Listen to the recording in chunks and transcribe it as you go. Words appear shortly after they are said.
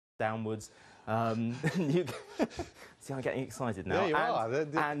downwards. See, I'm getting excited now. Yeah, you are.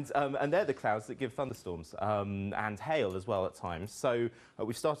 And they're the clouds that give thunderstorms and hail as well at times. So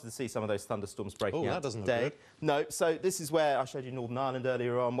we've started to see some of those thunderstorms breaking out that doesn't today. look good. No, so this is where I showed you Northern Ireland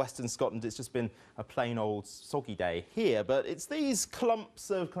earlier on, Western Scotland. It's just been a plain old soggy day here, but it's these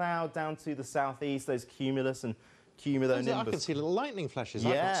clumps of cloud down to the southeast, those cumulus and cumulonimbus. I can see little lightning flashes.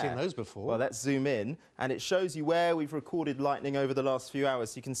 I've not seen those before. Well, let's zoom in, and it shows you where we've recorded lightning over the last few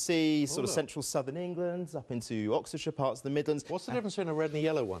hours. You can see sort of central southern England, up into Oxfordshire, parts of the Midlands. What's the difference between a red and a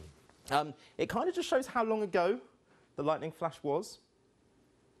yellow one? It kind of just shows how long ago the lightning flash was.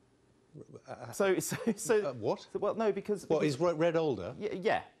 What? Well, no, because... What, is red older?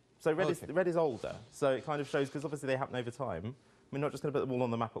 Yeah. So red is older. So it kind of shows, because obviously they happen over time. We're not just going to put them all on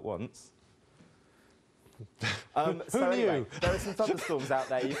the map at once. Who knew? There are some thunderstorms out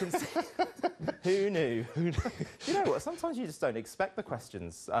there. You can see. Who knew? You know what? Sometimes you just don't expect the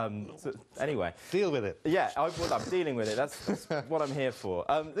questions. So anyway. Deal with it. Yeah, I'm dealing with it. That's what I'm here for.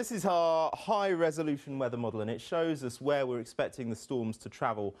 This is our high-resolution weather model, and it shows us where we're expecting the storms to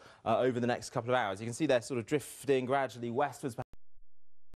travel over the next couple of hours. You can see they're sort of drifting gradually westwards.